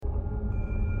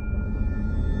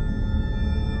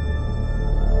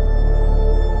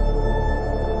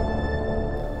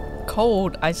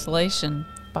Cold Isolation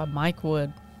by Mike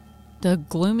Wood. The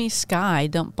gloomy sky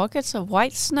dumped buckets of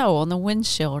white snow on the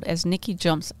windshield as Nikki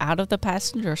jumps out of the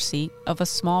passenger seat of a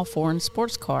small foreign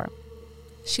sports car.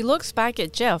 She looks back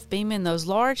at Jeff, beaming those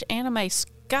large anime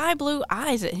sky blue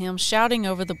eyes at him, shouting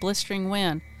over the blistering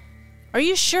wind, "Are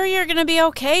you sure you're going to be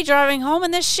okay driving home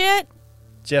in this shit?"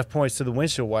 Jeff points to the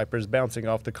windshield wipers bouncing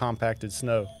off the compacted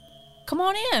snow. "Come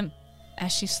on in,"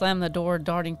 as she slammed the door,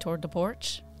 darting toward the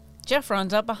porch. Jeff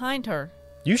runs up behind her.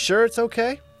 "You sure it's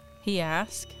okay?" he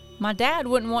asked. "My dad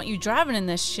wouldn't want you driving in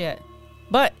this shit.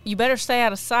 But you better stay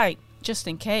out of sight, just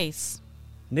in case."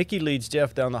 Nikki leads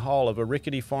Jeff down the hall of a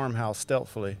rickety farmhouse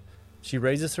stealthily. She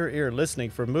raises her ear, listening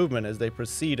for movement as they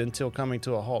proceed until coming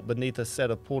to a halt beneath a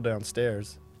set of pull-down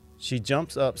stairs. She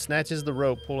jumps up, snatches the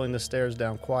rope, pulling the stairs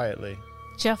down quietly.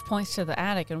 Jeff points to the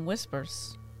attic and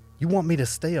whispers, "You want me to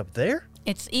stay up there?"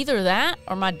 "It's either that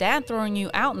or my dad throwing you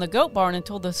out in the goat barn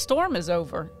until the storm is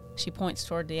over." She points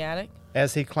toward the attic.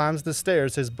 As he climbs the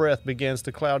stairs, his breath begins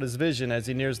to cloud his vision as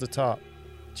he nears the top.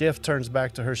 Jeff turns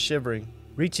back to her, shivering.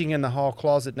 Reaching in the hall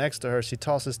closet next to her, she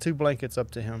tosses 2 blankets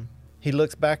up to him. He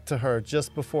looks back to her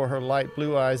just before her light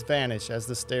blue eyes vanish as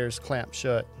the stairs clamp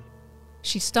shut.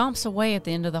 She stomps away at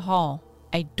the end of the hall.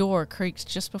 A door creaks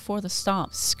just before the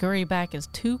stomps scurry back as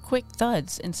 2 quick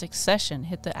thuds in succession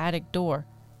hit the attic door.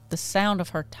 The sound of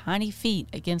her tiny feet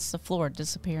against the floor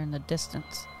disappear in the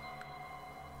distance.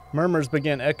 Murmurs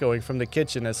begin echoing from the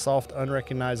kitchen as soft,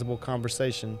 unrecognizable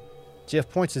conversation. Jeff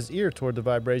points his ear toward the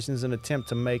vibrations in an attempt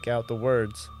to make out the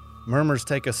words. Murmurs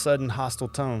take a sudden hostile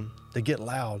tone. They get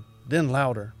loud, then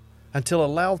louder, until a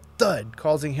loud thud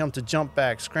causing him to jump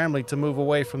back, scrambling to move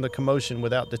away from the commotion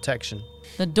without detection.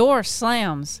 The door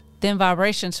slams, then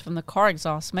vibrations from the car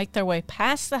exhaust make their way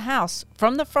past the house,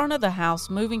 from the front of the house,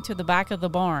 moving to the back of the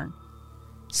barn.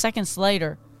 Seconds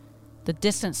later, the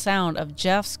distant sound of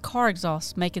Jeff's car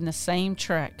exhaust making the same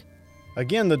trek.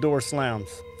 Again the door slams,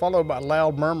 followed by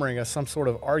loud murmuring as some sort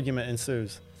of argument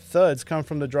ensues. Thuds come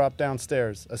from the drop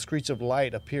downstairs. A screech of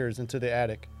light appears into the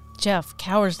attic. Jeff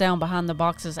cowers down behind the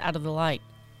boxes out of the light.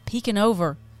 Peeking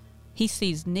over, he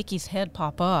sees Nikki's head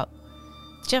pop up.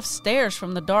 Jeff stares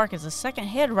from the dark as a second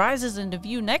head rises into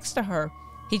view next to her.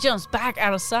 He jumps back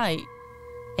out of sight.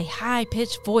 A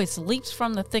high-pitched voice leaps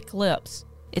from the thick lips.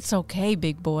 "It's okay,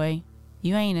 big boy.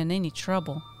 You ain't in any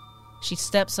trouble." She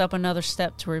steps up another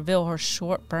step to reveal her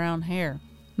short brown hair,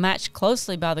 matched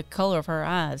closely by the color of her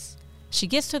eyes. She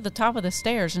gets to the top of the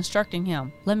stairs, instructing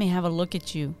him, "Let me have a look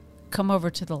at you. Come over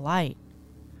to the light."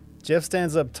 Jeff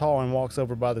stands up tall and walks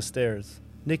over by the stairs.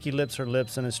 Nikki lips her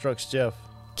lips and instructs Jeff.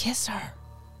 "Kiss her."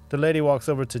 The lady walks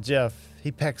over to Jeff.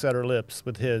 He pecks at her lips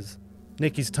with his.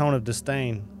 Nikki's tone of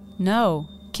disdain. "No,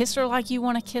 kiss her like you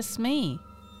want to kiss me."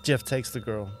 Jeff takes the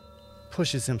girl,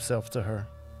 pushes himself to her.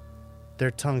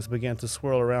 Their tongues begin to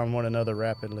swirl around one another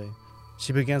rapidly.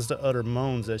 She begins to utter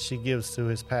moans as she gives to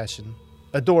his passion.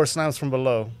 A door slams from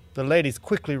below. The ladies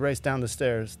quickly race down the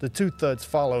stairs. The 2 thuds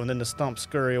follow and then the stumps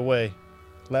scurry away.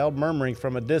 Loud murmuring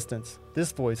from a distance.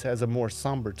 This voice has a more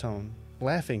somber tone,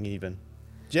 laughing even.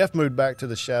 Jeff moved back to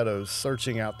the shadows,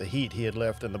 searching out the heat he had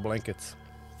left in the blankets.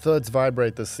 Thuds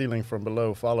vibrate the ceiling from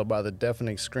below, followed by the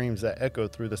deafening screams that echo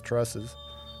through the trusses.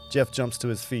 Jeff jumps to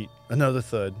his feet. Another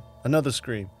thud. Another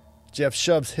scream. Jeff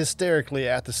shoves hysterically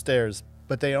at the stairs,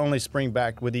 but they only spring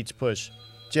back with each push.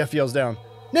 Jeff yells down,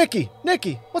 Nikki,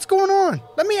 what's going on?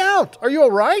 Let me out! Are you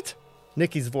all right?"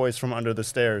 Nikki's voice from under the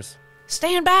stairs.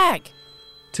 "Stand back!"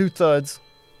 2 thuds.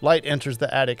 Light enters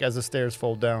the attic as the stairs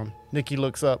fold down. Nikki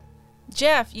looks up.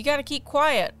 "Jeff, you gotta keep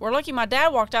quiet. We're lucky my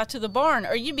dad walked out to the barn,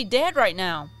 or you'd be dead right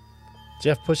now."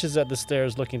 Jeff pushes at the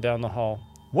stairs, looking down the hall.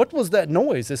 "What was that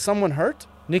noise? Is someone hurt?"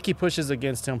 Nikki pushes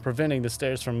against him, preventing the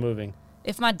stairs from moving.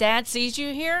 "If my dad sees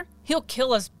you here, he'll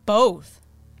kill us both."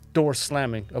 Door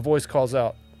slamming. A voice calls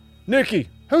out, "Nikki,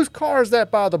 whose car is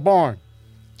that by the barn?"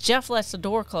 Jeff lets the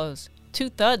door close. 2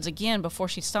 thuds again before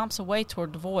she stomps away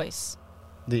toward the voice.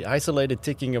 The isolated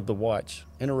ticking of the watch,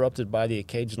 interrupted by the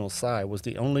occasional sigh, was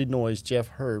the only noise Jeff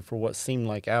heard for what seemed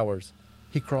like hours.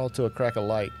 He crawled to a crack of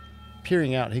light.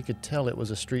 Peering out, he could tell it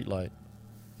was a street light.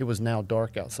 It was now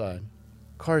dark outside.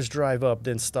 Cars drive up,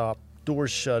 then stop,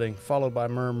 doors shutting, followed by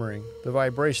murmuring, the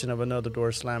vibration of another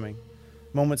door slamming.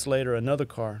 Moments later, another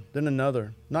car, then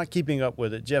another. Not keeping up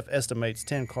with it, Jeff estimates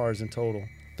 10 cars in total.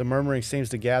 The murmuring seems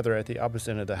to gather at the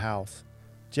opposite end of the house.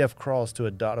 Jeff crawls to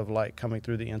a dot of light coming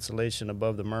through the insulation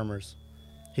above the murmurs.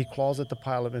 He claws at the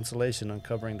pile of insulation,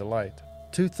 uncovering the light.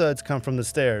 2 thuds come from the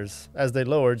stairs. As they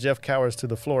lower, Jeff cowers to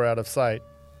the floor out of sight.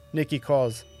 Nikki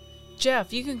calls,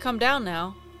 "Jeff, you can come down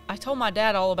now. I told my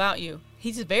dad all about you.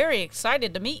 He's very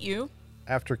excited to meet you."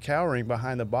 After cowering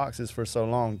behind the boxes for so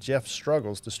long, Jeff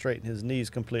struggles to straighten his knees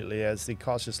completely as he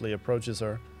cautiously approaches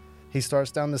her. He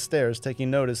starts down the stairs,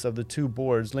 taking notice of the two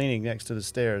boards leaning next to the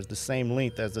stairs, the same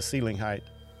length as the ceiling height.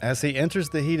 As he enters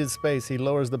the heated space, he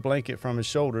lowers the blanket from his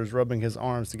shoulders, rubbing his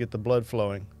arms to get the blood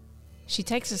flowing. She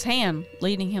takes his hand,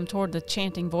 leading him toward the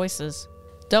chanting voices.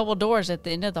 Double doors at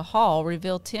the end of the hall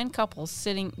reveal 10 couples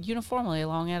sitting uniformly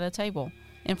along at a table.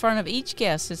 In front of each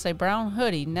guest sits a brown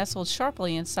hoodie nestled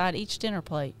sharply inside each dinner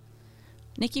plate.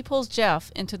 Nikki pulls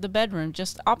Jeff into the bedroom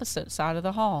just opposite side of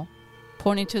the hall.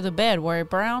 Pointing to the bed where a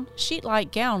brown,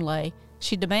 sheet-like gown lay,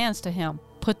 she demands to him,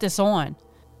 "Put this on."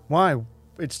 "Why?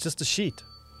 It's just a sheet,"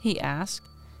 he asked.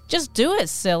 "Just do it,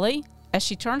 silly," as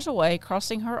she turns away,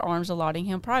 crossing her arms, allotting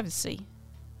him privacy.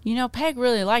 "You know, Peg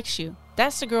really likes you.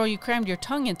 That's the girl you crammed your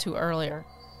tongue into earlier."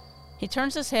 He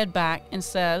turns his head back and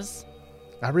says,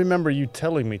 "I remember you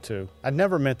telling me to. I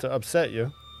never meant to upset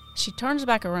you." She turns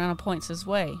back around and points his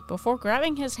way, before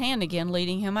grabbing his hand again,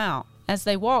 leading him out. As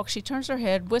they walk, she turns her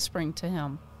head, whispering to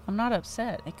him, "I'm not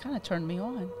upset. It kind of turned me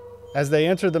on." As they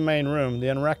enter the main room, the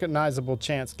unrecognizable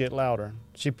chants get louder.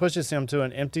 She pushes him to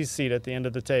an empty seat at the end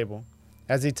of the table.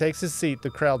 As he takes his seat,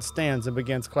 the crowd stands and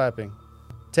begins clapping.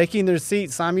 Taking their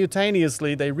seats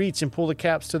simultaneously, they reach and pull the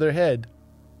caps to their head.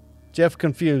 Jeff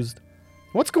confused.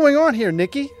 "What's going on here,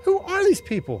 Nikki? Who are these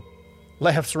people?"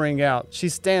 Laughs ring out. She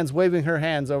stands waving her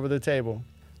hands over the table.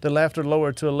 The laughter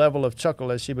lowered to a level of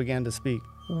chuckle as she began to speak.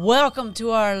 "Welcome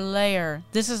to our lair.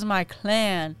 This is my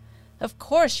clan. Of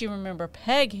course you remember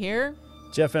Peg here."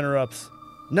 Jeff interrupts.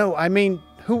 "No, I mean,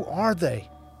 who are they?"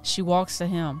 She walks to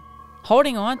him,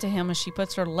 holding on to him as she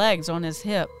puts her legs on his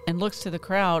hip and looks to the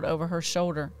crowd over her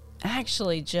shoulder.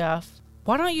 "Actually, Jeff,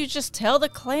 why don't you just tell the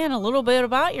clan a little bit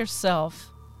about yourself?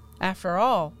 After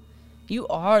all, you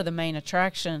are the main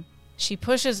attraction." She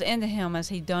pushes into him as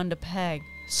he done to Peg,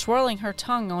 swirling her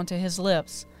tongue onto his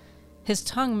lips. His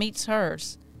tongue meets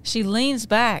hers. She leans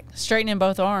back, straightening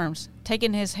both arms,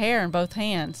 taking his hair in both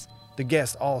hands. The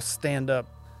guests all stand up.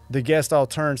 The guests all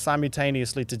turn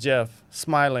simultaneously to Jeff,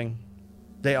 smiling.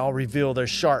 They all reveal their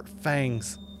sharp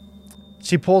fangs.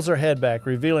 She pulls her head back,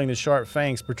 revealing the sharp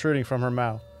fangs protruding from her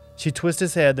mouth. She twists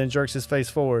his head, then jerks his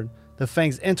face forward. The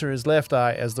fangs enter his left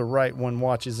eye as the right one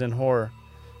watches in horror.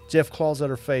 Jeff claws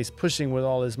at her face, pushing with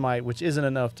all his might, which isn't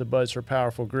enough to budge her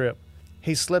powerful grip.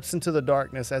 He slips into the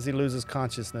darkness as he loses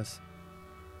consciousness.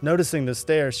 Noticing the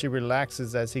stare, she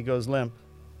relaxes as he goes limp.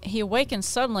 He awakens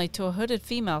suddenly to a hooded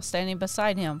female standing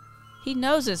beside him. He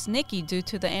knows it's Nikki due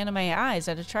to the anime eyes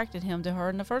that attracted him to her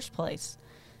in the first place.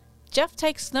 Jeff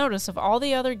takes notice of all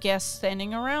the other guests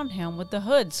standing around him with the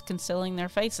hoods concealing their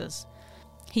faces.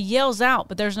 He yells out,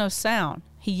 but there's no sound.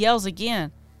 He yells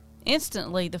again.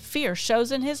 Instantly, the fear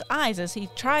shows in his eyes as he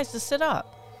tries to sit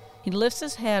up. He lifts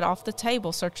his head off the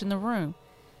table, searching the room.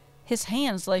 His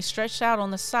hands lay stretched out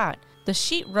on the side. The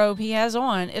sheet robe he has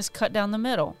on is cut down the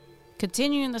middle.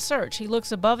 Continuing the search, he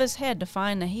looks above his head to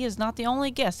find that he is not the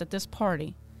only guest at this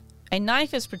party. A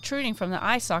knife is protruding from the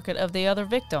eye socket of the other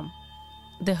victim.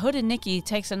 The hooded Nikki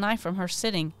takes a knife from her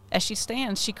sitting. As she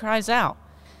stands, she cries out,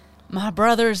 "My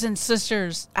brothers and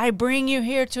sisters, I bring you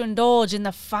here to indulge in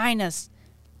the finest,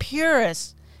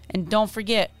 purest, and don't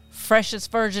forget,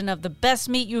 freshest version of the best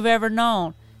meat you've ever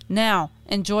known. Now,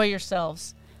 enjoy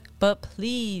yourselves. But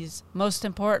please, most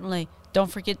importantly,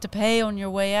 don't forget to pay on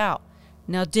your way out.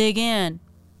 Now dig in."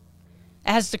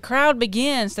 As the crowd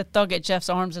begins to tug at Jeff's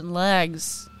arms and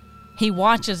legs, he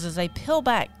watches as they peel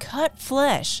back cut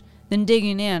flesh, then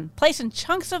digging in, placing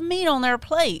chunks of meat on their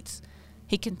plates.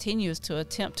 He continues to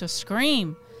attempt to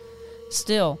scream.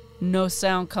 Still, no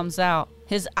sound comes out.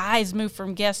 His eyes move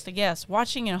from guest to guest,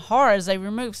 watching in horror as they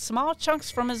remove small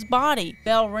chunks from his body.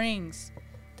 Bell rings.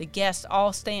 The guests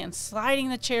all stand, sliding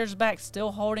the chairs back,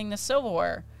 still holding the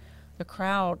silverware. The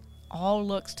crowd all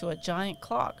looks to a giant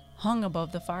clock hung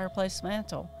above the fireplace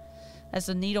mantel. As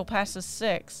the needle passes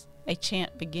 6, a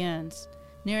chant begins.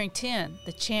 Nearing 10,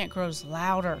 the chant grows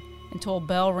louder until a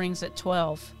bell rings at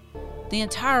 12. The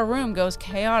entire room goes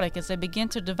chaotic as they begin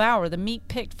to devour the meat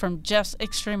picked from Jeff's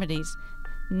extremities.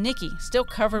 Nikki, still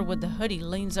covered with the hoodie,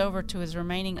 leans over to his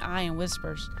remaining eye and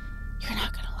whispers, "You're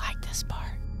not going